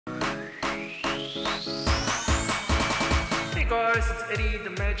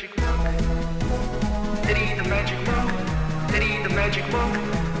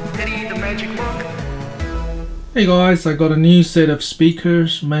Hey guys, I got a new set of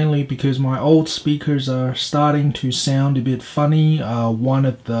speakers, mainly because my old speakers are starting to sound a bit funny. One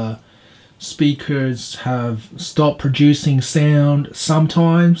of the speakers have stopped producing sound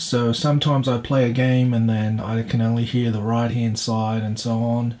sometimes, so sometimes I play a game and then I can only hear the right hand side and so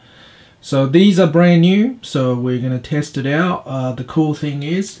on. So these are brand new, so we're going to test it out. The cool thing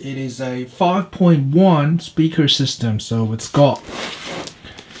is it is a 5.1 speaker system, so it's got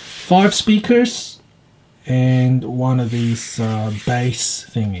 5 speakers and one of these bass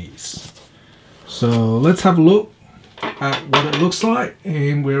thingies. So let's have a look at what it looks like,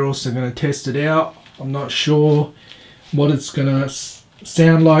 and we're also going to test it out. I'm not sure what it's going to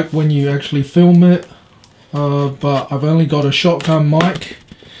sound like when you actually film it, but I've only got a shotgun mic.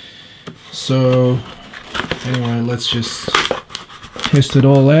 So anyway, let's just test it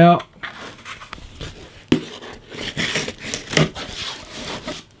all out.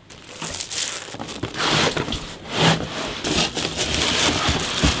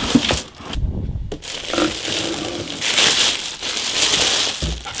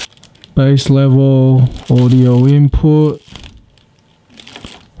 Bass level, audio input,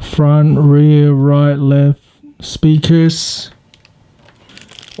 front, rear, right, left speakers,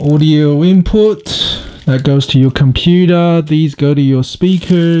 audio input that goes to your computer, these go to your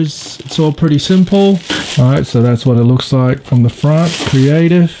speakers. It's all pretty simple. Alright, so that's what it looks like from the front.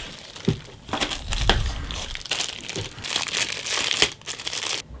 Creative.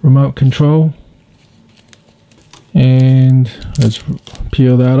 Remote control. And let's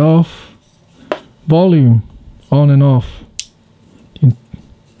peel that off. Volume, on and off.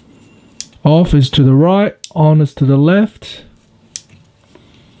 Off is to the right, on is to the left.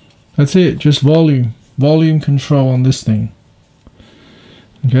 That's it, just volume. Volume control on this thing.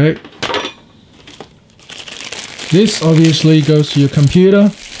 Okay. This obviously goes to your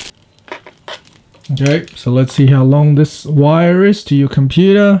computer. Okay, so let's see how long this wire is to your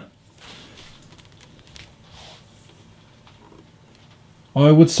computer.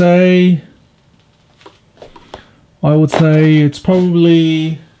 I would say it's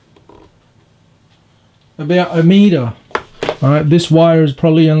probably about a meter. Alright, this wire is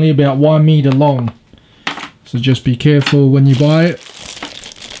probably only about 1 meter long. So just be careful when you buy it.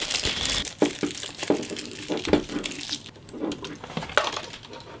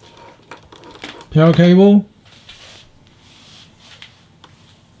 Power cable.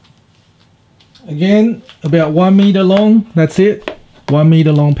 Again, about 1 meter long. That's it. 1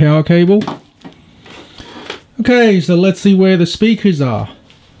 meter long power cable. Okay, so let's see where the speakers are.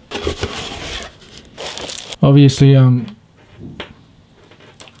 Obviously, I'm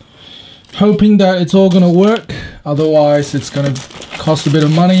hoping that it's all going to work. Otherwise, it's going to cost a bit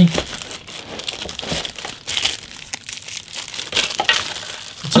of money.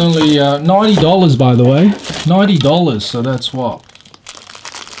 It's only $90, by the way. $90, so that's what?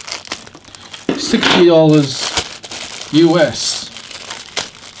 $60 US.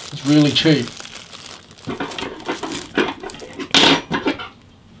 It's really cheap.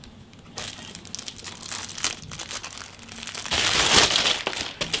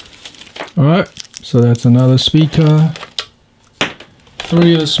 Alright, so that's another speaker.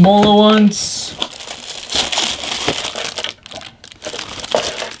 3 of the smaller ones.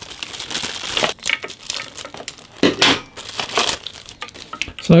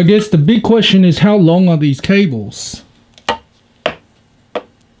 So I guess the big question is, how long are these cables?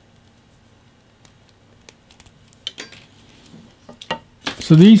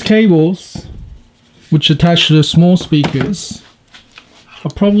 So these cables, which attach to the small speakers, are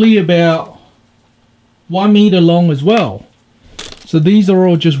probably about 1 meter long as well. So these are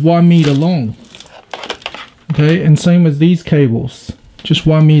all just 1 meter long. Okay, and same as these cables, just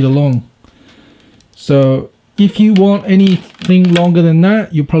 1 meter long. So if you want anything longer than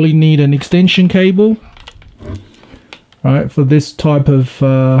that, you probably need an extension cable. Right, for this type of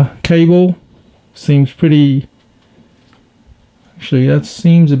cable. Seems pretty... Actually, that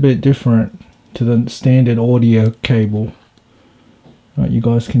seems a bit different to the standard audio cable. Right, you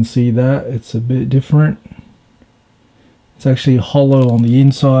guys can see that it's a bit different. It's actually hollow on the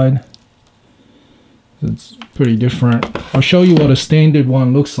inside. It's pretty different. I'll show you what a standard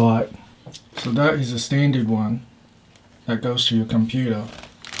one looks like. So that is a standard one that goes to your computer.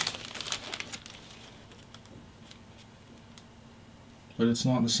 But it's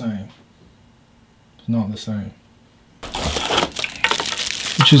not the same. It's not the same.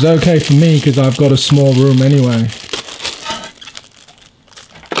 Which is okay for me because I've got a small room anyway.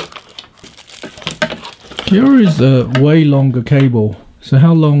 Here is a way longer cable. So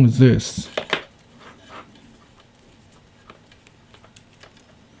how long is this?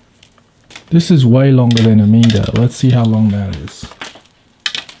 This is way longer than a meter. Let's see how long that is.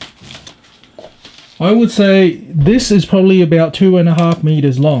 I would say this is probably about 2.5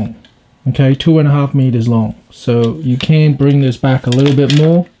 meters long. Okay, 2.5 meters long. So you can bring this back a little bit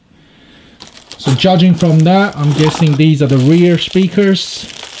more. So judging from that, I'm guessing these are the rear speakers.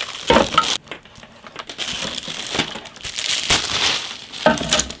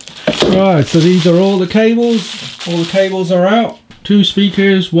 Right, so these are all the cables. All the cables are out. 2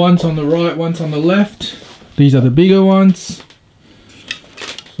 speakers, one's on the right, one's on the left. These are the bigger ones.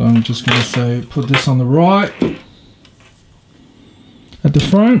 So I'm just going to say put this on the right at the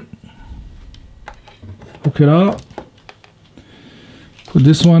front. Hook it up. Put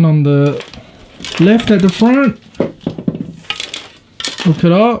this one on the left at the front. Hook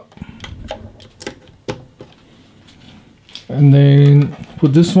it up. And then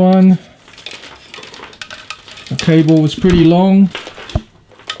put this one. The cable was pretty long.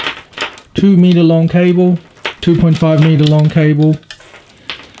 2 meter long cable. 2.5 meter long cable.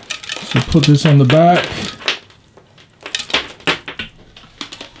 So put this on the back.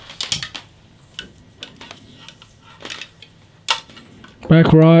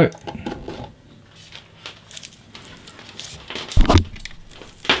 Back right.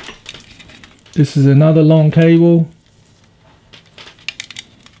 This is another long cable.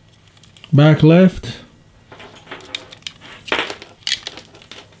 Back left.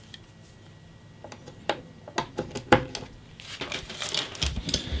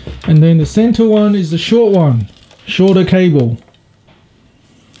 And then the center one is the short one, shorter cable.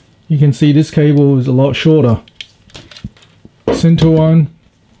 You can see this cable is a lot shorter. Center one,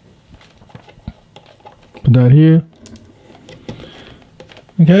 put that here.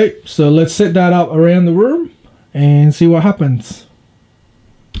 Okay, so let's set that up around the room and see what happens.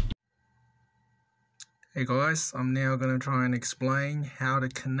 Hey guys, I'm now going to try and explain how to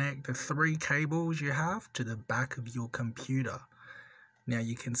connect the 3 cables you have to the back of your computer. Now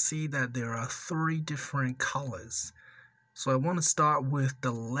you can see that there are 3 different colors. So I want to start with the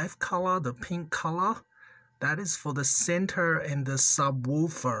left color, the pink color. That is for the center and the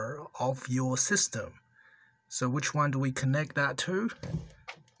subwoofer of your system. So which one do we connect that to?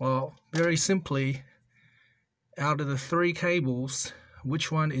 Well, very simply, out of the 3 cables,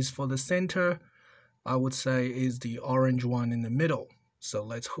 which one is for the center? I would say is the orange one in the middle. So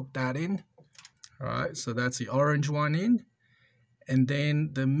let's hook that in. Alright, so that's the orange one in. And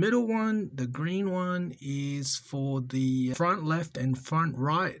then the middle one, the green one, is for the front left and front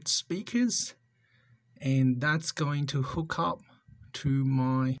right speakers. And that's going to hook up to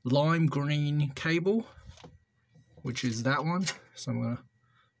my lime green cable, which is that one. So I'm going to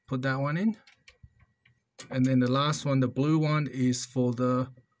put that one in. And then the last one, the blue one, is for the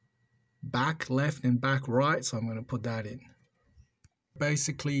back left and back right. So I'm going to put that in.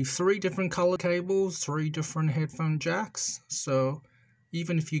 Basically 3 different color cables, 3 different headphone jacks. So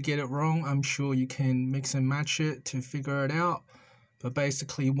even if you get it wrong, I'm sure you can mix and match it to figure it out. But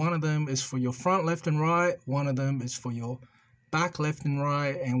basically one of them is for your front left and right, one of them is for your back left and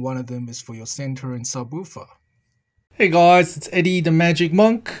right, and one of them is for your center and subwoofer. Hey guys, it's Eddie the Magic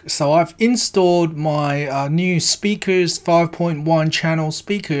Monk. So I've installed my new speakers, 5.1 channel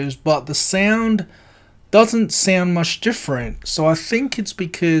speakers, but the sound doesn't sound much different. So I think it's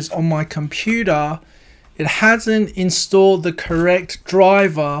because on my computer it hasn't installed the correct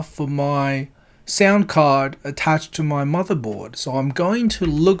driver for my sound card attached to my motherboard. So I'm going to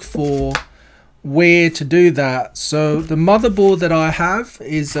look for where to do that. So the motherboard that I have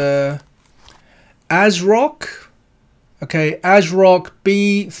is a ASRock. Okay, ASRock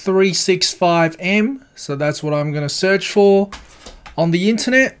B365M. So that's what I'm going to search for on the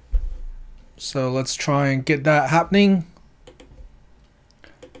internet. So let's try and get that happening.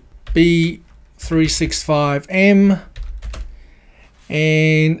 B365M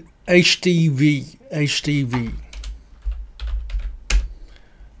and HDV.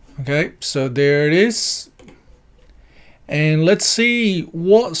 Okay, so there it is. And let's see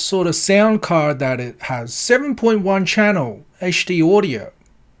what sort of sound card that it has. 7.1 channel HD audio.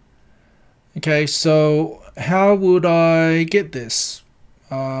 Okay, so how would I get this?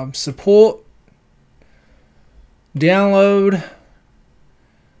 Support, download.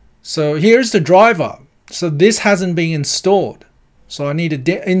 So here's the driver. So this hasn't been installed. So I need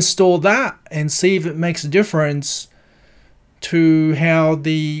to install that and see if it makes a difference to how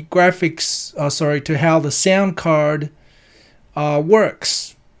the graphics, to how the sound card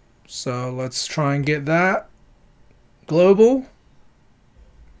works. So let's try and get that. Global.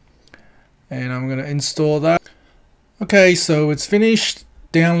 And I'm going to install that. Okay, so it's finished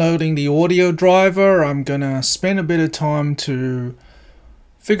downloading the audio driver. I'm going to spend a bit of time to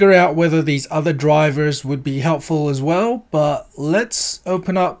figure out whether these other drivers would be helpful as well. But let's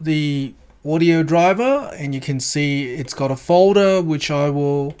open up the audio driver, and you can see it's got a folder which I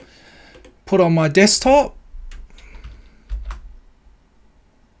will put on my desktop.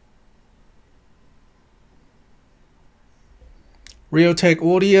 Realtek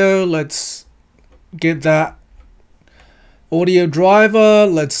audio, let's get that audio driver,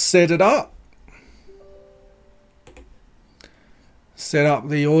 let's set it up. Set up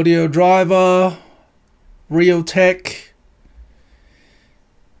the audio driver, Realtek.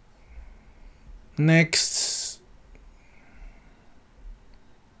 Next.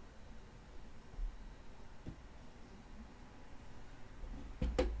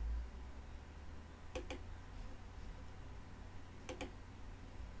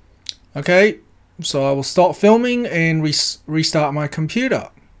 Okay, so I will stop filming and restart my computer.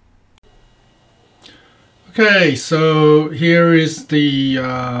 Okay, so here is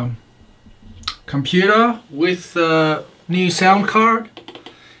the computer with the new sound card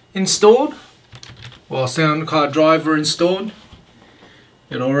installed. Well, sound card driver installed.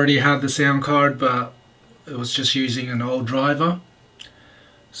 It already had the sound card, but it was just using an old driver.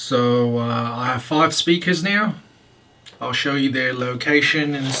 So I have 5 speakers now. I'll show you their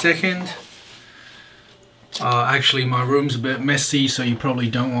location in a second. Actually, my room's a bit messy, so you probably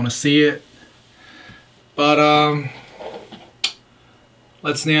don't want to see it. But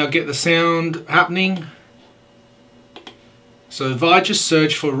let's now get the sound happening. So if I just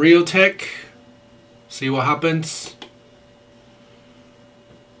search for Realtek, see what happens.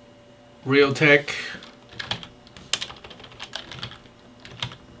 Realtek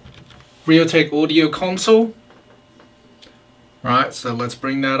audio console. Right, so let's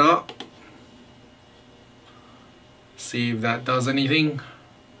bring that up. See if that does anything.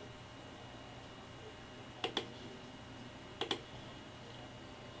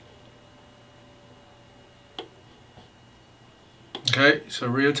 Okay, so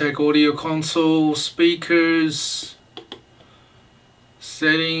Realtek audio console, speakers,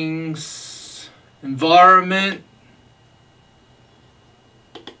 settings, environment,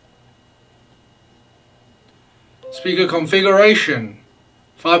 speaker configuration,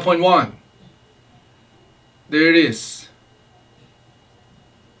 5.1. There it is.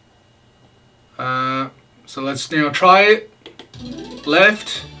 So let's now try it.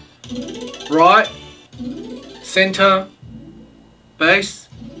 Left, right, center, bass,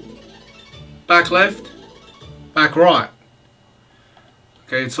 back left, back right.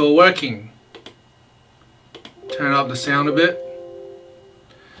 Okay, it's all working. Turn up the sound a bit.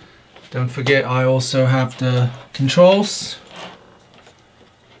 Don't forget, I also have the controls.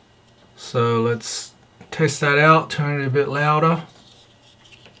 So let's test that out, turn it a bit louder.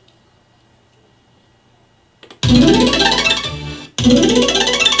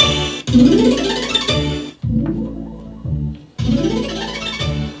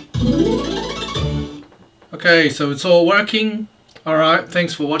 Okay, so it's all working. Alright,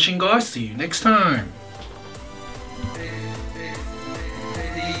 thanks for watching, guys. See you next time.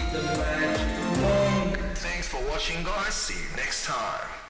 Thanks for watching, guys. See you next time.